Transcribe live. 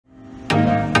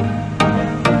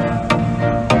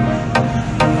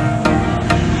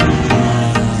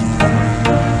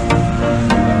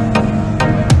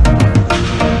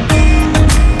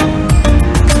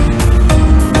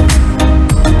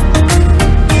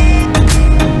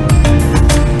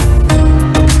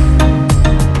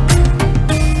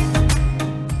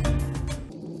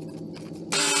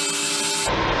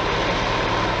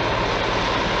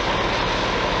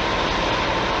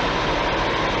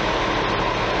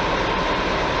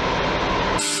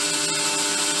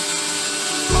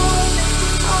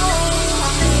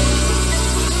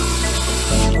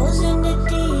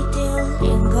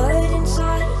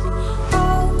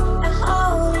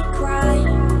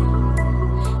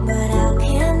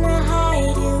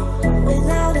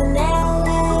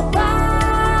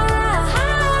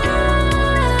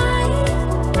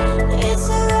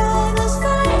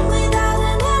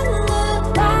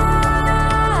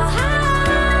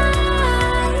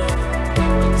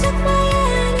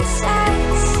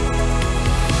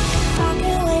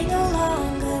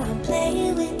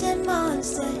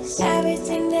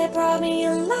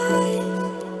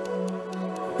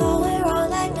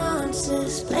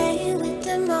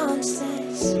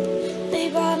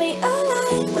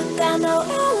but got no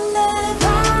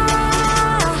alibi.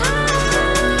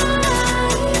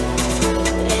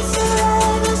 It's a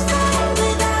rebel's fight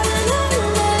without an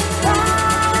alibi.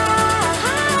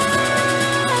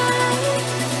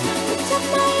 Took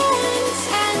my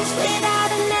hands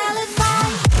without an alibi.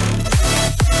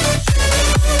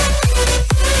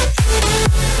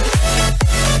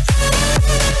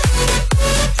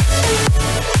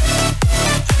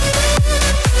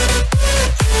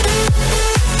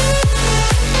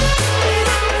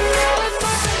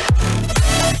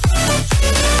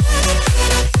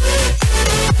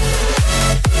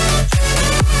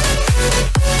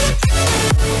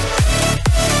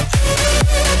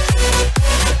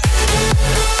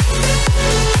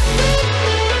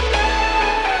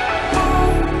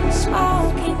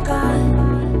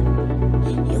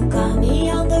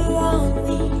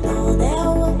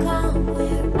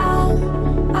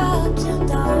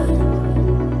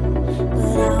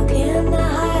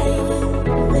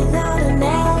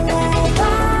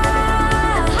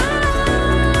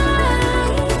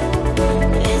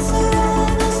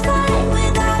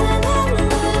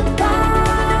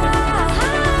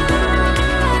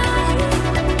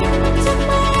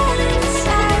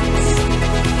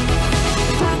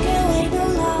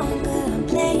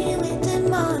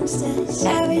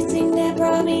 Everything that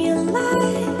brought me alive.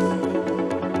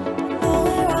 Oh,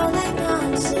 we're all like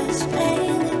monsters,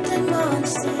 playing with the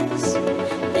monsters.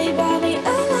 They brought me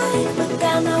alive, but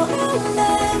got no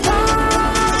alibi.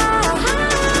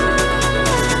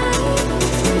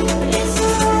 It's a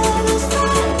rebel's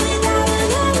fight without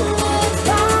an alibi.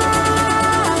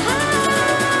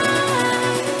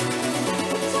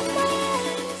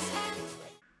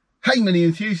 Hey Mini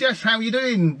enthusiasts, how are you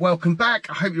doing? Welcome back.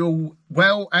 I hope you're all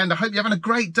well and I hope you're having a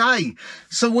great day.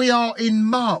 So we are in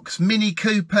Mark's Mini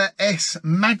Cooper S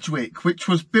Madgwick, which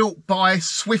was built by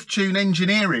Swiftune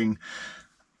Engineering.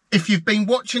 If you've been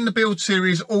watching the build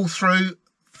series all through,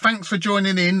 thanks for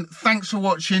joining in. Thanks for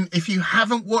watching. If you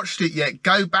haven't watched it yet,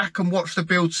 go back and watch the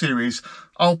build series.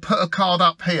 I'll put a card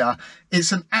up here.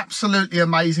 It's an absolutely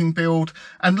amazing build.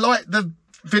 And like the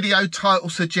video title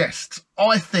suggests,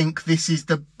 I think this is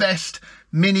the best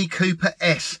Mini Cooper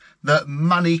S that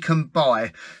money can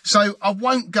buy. So I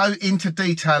won't go into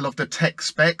detail of the tech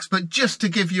specs, but just to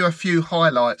give you a few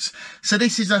highlights. So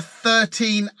this is a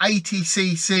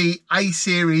 1380cc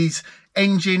A-series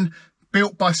engine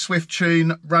built by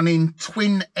Swiftune, running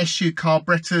twin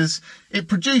SU-Carburettors. It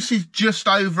produces just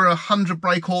over 100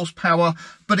 brake horsepower,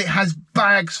 but it has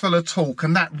bags full of torque,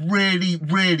 and that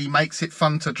really makes it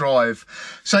fun to drive.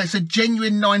 So it's a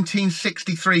genuine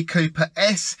 1963 Cooper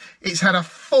S. It's had a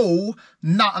full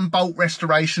nut and bolt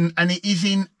restoration, and it is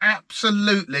in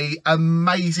absolutely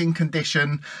amazing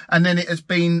condition. And then it has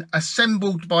been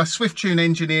assembled by Swiftune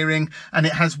Engineering, and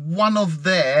it has one of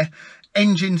their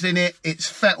engines in it. It's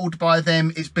fettled by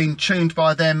them, it's been tuned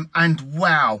by them, and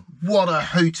wow, what a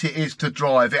hoot it is to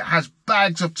drive. It has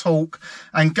bags of torque,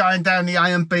 and going down the A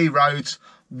and B roads,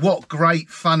 what great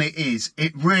fun it is.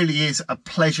 It really is a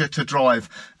pleasure to drive.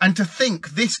 And to think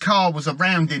this car was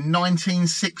around in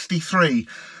 1963,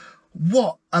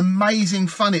 what amazing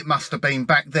fun it must have been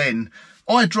back then.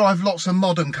 I drive lots of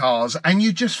modern cars, and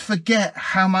you just forget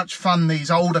how much fun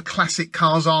these older classic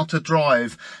cars are to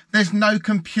drive. There's no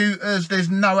computers, there's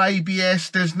no ABS,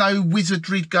 there's no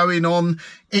wizardry going on.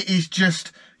 It is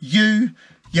just you,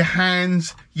 your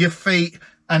hands, your feet,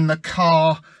 and the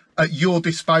car at your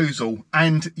disposal.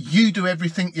 And you do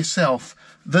everything yourself.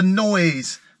 The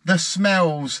noise, the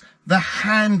smells, the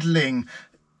handling.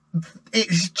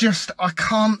 It's just, I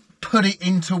can't put it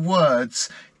into words.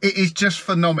 It is just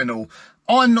phenomenal.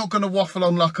 I'm not going to waffle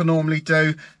on like I normally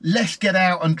do. Let's get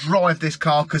out and drive this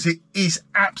car because it is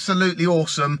absolutely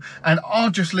awesome. And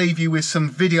I'll just leave you with some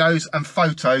videos and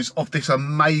photos of this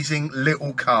amazing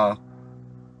little car.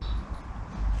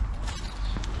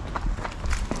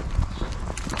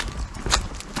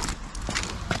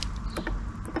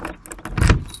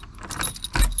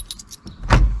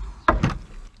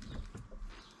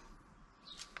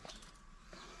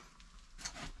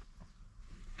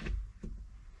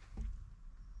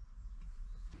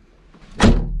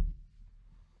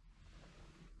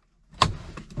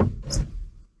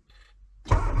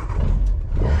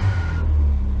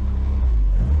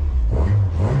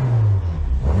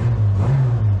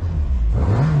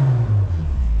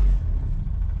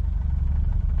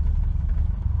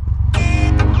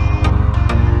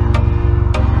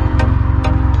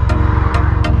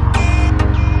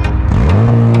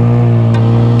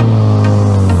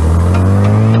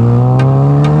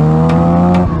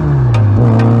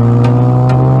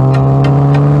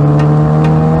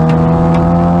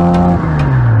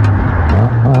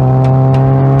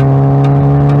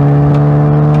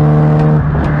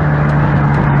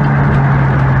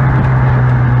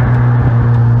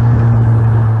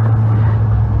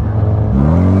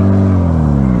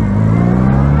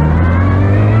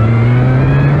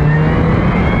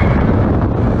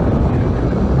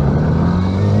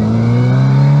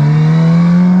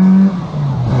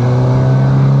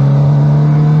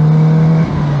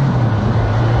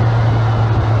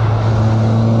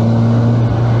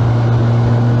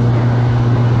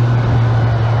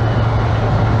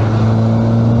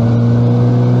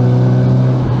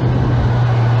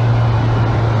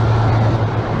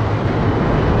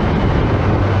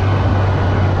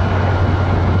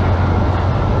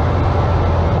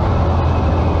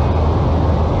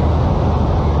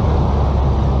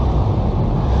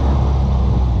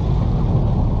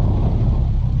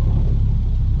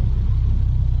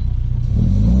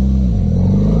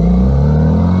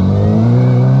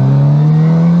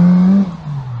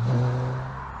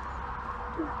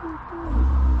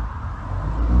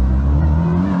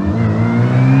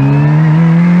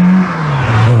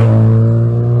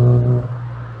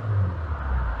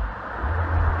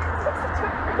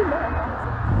 pretty nice.